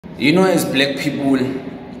You know, as black people,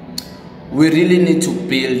 we really need to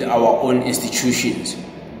build our own institutions,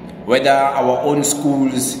 whether our own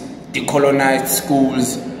schools, decolonized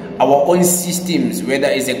schools, our own systems, whether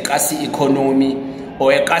it's a kasi economy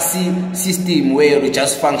or a kasi system where we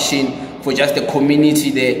just function for just the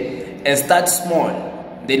community there, and start small.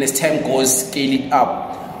 Then as time goes, scale it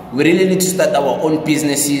up. We really need to start our own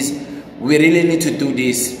businesses. We really need to do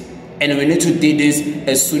this, and we need to do this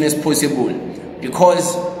as soon as possible,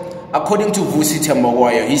 because according to Vusi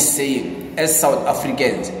Thembekwayo, he's saying, as South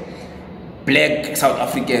Africans, black South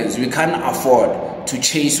Africans, we can't afford to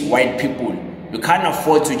chase white people. We can't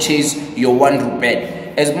afford to chase your one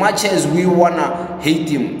Rupert. As much as we wanna hate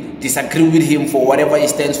him, disagree with him for whatever he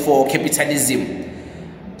stands for, capitalism,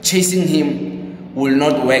 chasing him will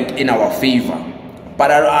not work in our favor.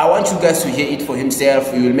 But I want you guys to hear it for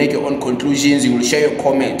himself. You will make your own conclusions. You will share your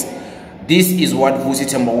comments. This is what Vusi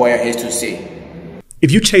Thembekwayo has to say.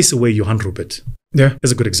 If you chase away Johan Rupert, yeah,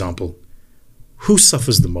 as a good example, who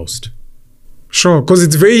suffers the most? Sure, because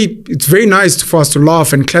it's very nice for us to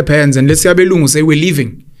laugh and clap hands and let's say abelungu say we're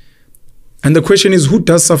leaving. And the question is, who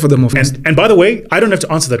does suffer the most? And by the way, I don't have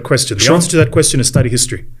to answer that question. The answer to that question is study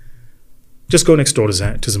history. Just go next door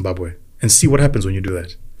to Zimbabwe and see what happens when you do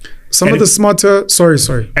that. Some of the smarter, sorry.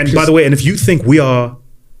 And please. By the way, and if you think we are,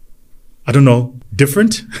 I don't know,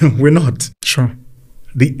 different, we're not. Sure.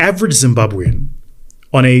 The average Zimbabwean,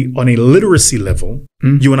 on a literacy level,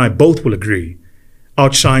 you and I both will agree,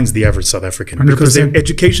 outshines the average South African 100%. Because their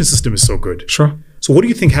education system is so good. Sure. So what do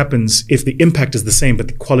you think happens if the impact is the same, but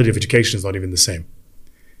the quality of education is not even the same?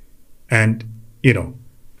 And, you know,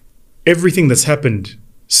 everything that's happened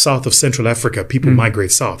south of Central Africa, people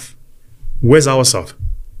migrate south. Where's our south?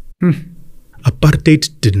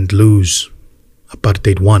 Apartheid didn't lose.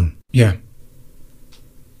 Apartheid won. Yeah.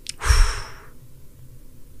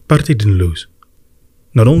 Apartheid didn't lose.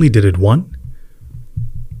 Not only did it won,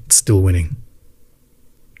 it's still winning.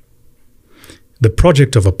 The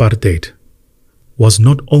project of apartheid was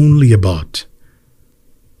not only about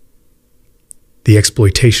the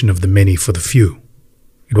exploitation of the many for the few.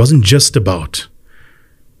 It wasn't just about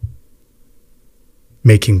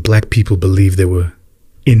making black people believe they were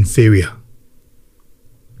inferior.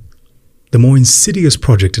 The more insidious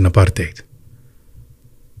project in apartheid,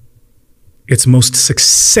 its most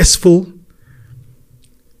successful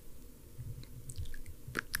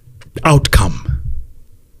outcome,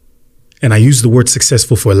 and I use the word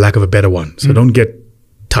successful for a lack of a better one, so don't get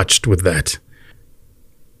touched with that,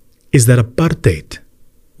 is that apartheid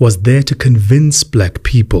was there to convince black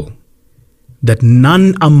people that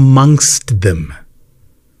none amongst them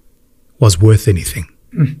was worth anything.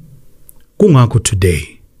 Kungako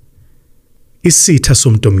today, isitha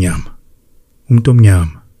somuntu omnyama, umuntu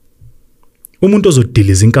omnyama, umuntu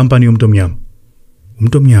ozodiliza inkampani yomuntu omnyama,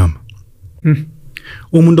 umuntu omnyama,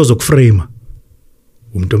 umuntu ozokuframe,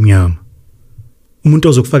 umuntu omnyama, umuntu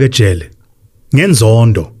ozokufaka ejele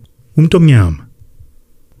ngenzondo, umuntu omnyama,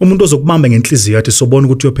 umuntu ozokubamba ngenhliziyo athi sobona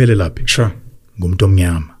ukuthi uyophele laphi, sure, ngumuntu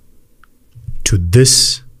omnyama. To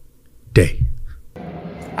this day.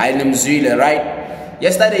 I am Zule, right?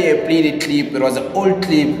 Yesterday I played a clip. It was an old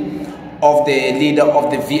clip of the leader of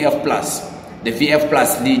the VF Plus, the VF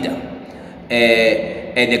Plus leader,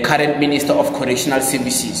 and the current Minister of Correctional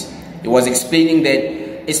Services. He was explaining that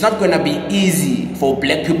it's not going to be easy for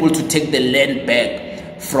black people to take the land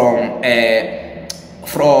back from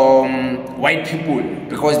white people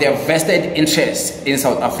because they have vested interests in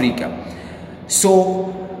South Africa. So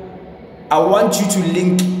I want you to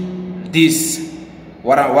link this,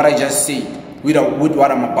 what I just said, with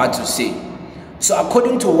what I'm about to say. So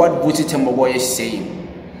according to what Vusi Thembekwayo is saying,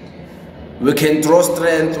 we can draw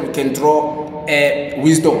strength, we can draw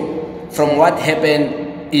wisdom from what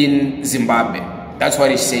happened in Zimbabwe. That's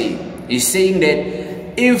what he's saying. He's saying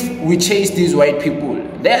that if we chase these white people,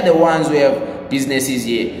 they're the ones who have businesses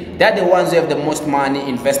here. They're the ones who have the most money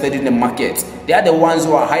invested in the markets. They're the ones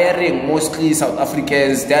who are hiring mostly South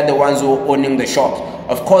Africans. They're the ones who are owning the shops.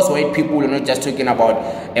 Of course, white people, we're not just talking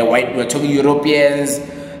about we're talking Europeans,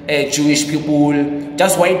 Jewish people,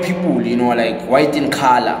 just white people, you know, like white in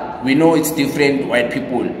color. We know it's different white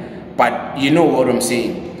people, but you know what I'm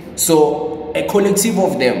saying. So a collective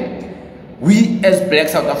of them, we as black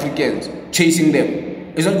South Africans chasing them,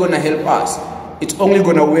 is not going to help us. It's only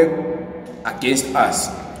going to work against us.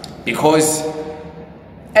 Because,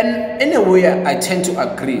 and in a way I tend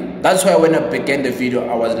to agree. That's why when I began the video,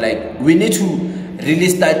 I was like, we need to really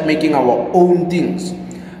start making our own things.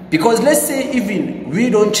 Because let's say even we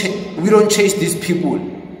don't chase these people,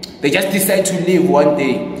 they just decide to leave one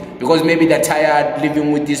day because maybe they're tired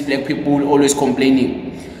living with these black people always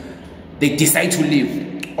complaining. They decide to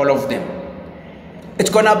leave. all of them. It's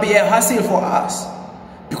gonna be a hassle for us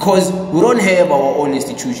because we don't have our own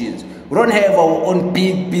institutions. We don't have our own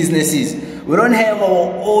big businesses. We don't have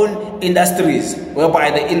our own industries,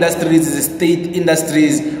 whereby the industries is state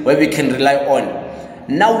industries where we can rely on.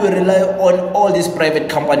 Now we rely on all these private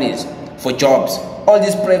companies for jobs, all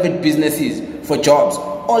these private businesses for jobs,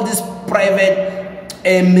 all these private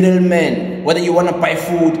middlemen. Whether you want to buy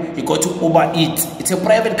food, you go to Uber Eats. It's a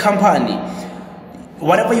private company.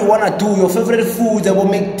 Whatever you want to do, your favorite foods, I will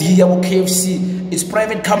make D, I will KFC. It's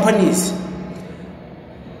private companies.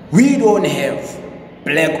 We don't have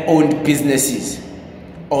black-owned businesses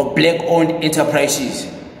or black-owned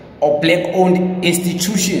enterprises or black-owned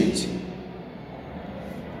institutions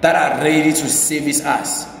that are ready to service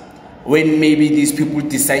us when maybe these people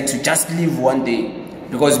decide to just leave one day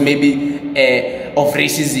because maybe of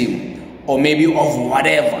racism or maybe of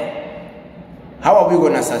whatever. How are we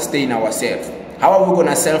going to sustain ourselves? How are we going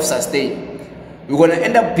to self-sustain? We're going to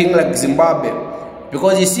end up being like Zimbabwe,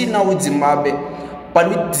 because you see now with Zimbabwe, but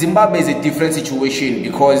with Zimbabwe is a different situation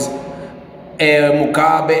because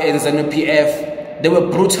Mugabe and ZANU-PF, they were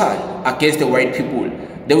brutal against the white people.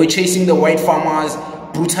 They were chasing the white farmers,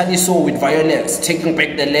 brutally so, with violence, taking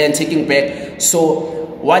back the land, taking back. So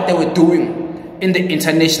what they were doing in the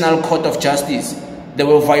International Court of Justice, they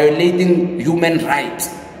were violating human rights.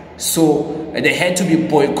 So they had to be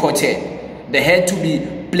boycotted. They had to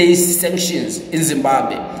be placed sanctions in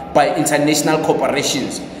Zimbabwe by international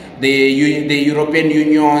corporations, the European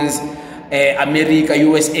unions, America,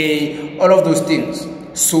 USA, all of those things.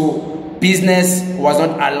 So business was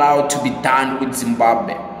not allowed to be done with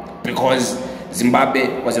Zimbabwe because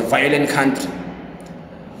Zimbabwe was a violent country.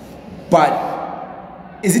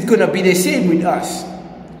 But is it going to be the same with us?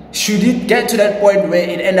 Should it get to that point where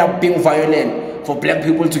it end up being violent for black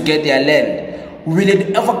people to get their land? Will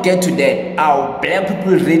it ever get to that? Are black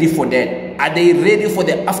people ready for that? Are they ready for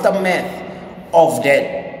the aftermath of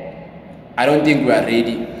that? I don't think we are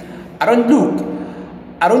ready. I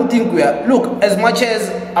don't think we are. Look, as much as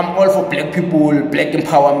I'm all for black people, black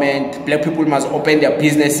empowerment, black people must open their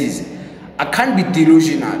businesses, I can't be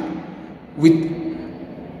delusional with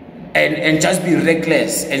and just be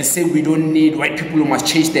reckless and say we don't need white people who must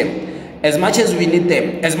chase them. As much as we need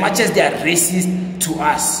them, as much as they are racist to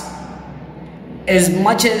us, as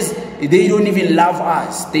much as they don't even love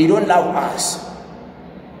us, they don't love us.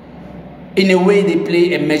 In a way, they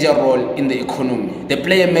play a major role in the economy. They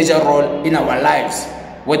play a major role in our lives,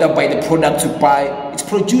 whether by the product you buy. It's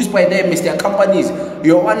produced by them, it's their companies.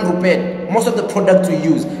 Johan, Rupert, most of the product we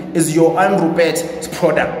use is Johan, Rupert's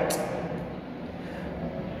product.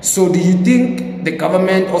 So do you think the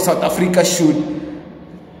government of South Africa should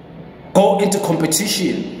go into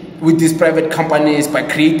competition with these private companies by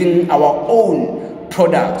creating our own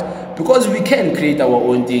product? Because we can create our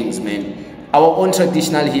own things, man. Our own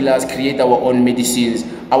traditional healers create our own medicines.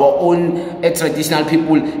 Our own traditional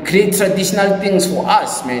people create traditional things for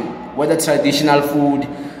us, man. Whether traditional food,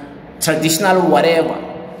 traditional whatever.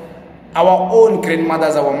 Our own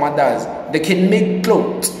grandmothers, our mothers, they can make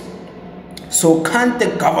clothes. So can't the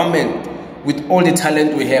government, with all the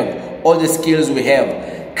talent we have, all the skills we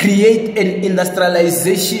have, create an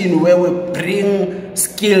industrialization where we bring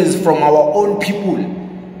skills from our own people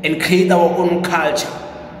and create our own culture?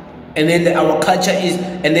 And then our culture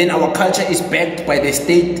is backed by the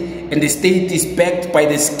state, and the state is backed by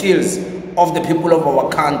the skills of the people of our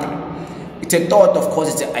country. It's a thought, of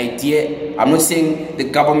course, it's an idea. I'm not saying the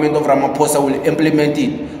government of Ramaphosa will implement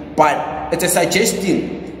it, but it's a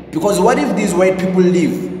suggestion. Because what if these white people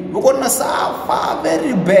leave? We're gonna suffer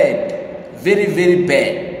very bad, very, very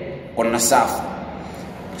bad. We're gonna suffer.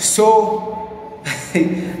 So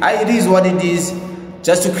it is what it is.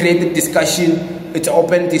 Just to create a discussion. It's an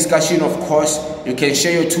open discussion, of course. You can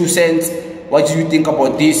share your 2 cents. What do you think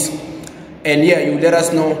about this? And yeah, you let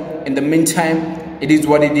us know. In the meantime, it is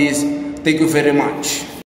what it is. Thank you very much.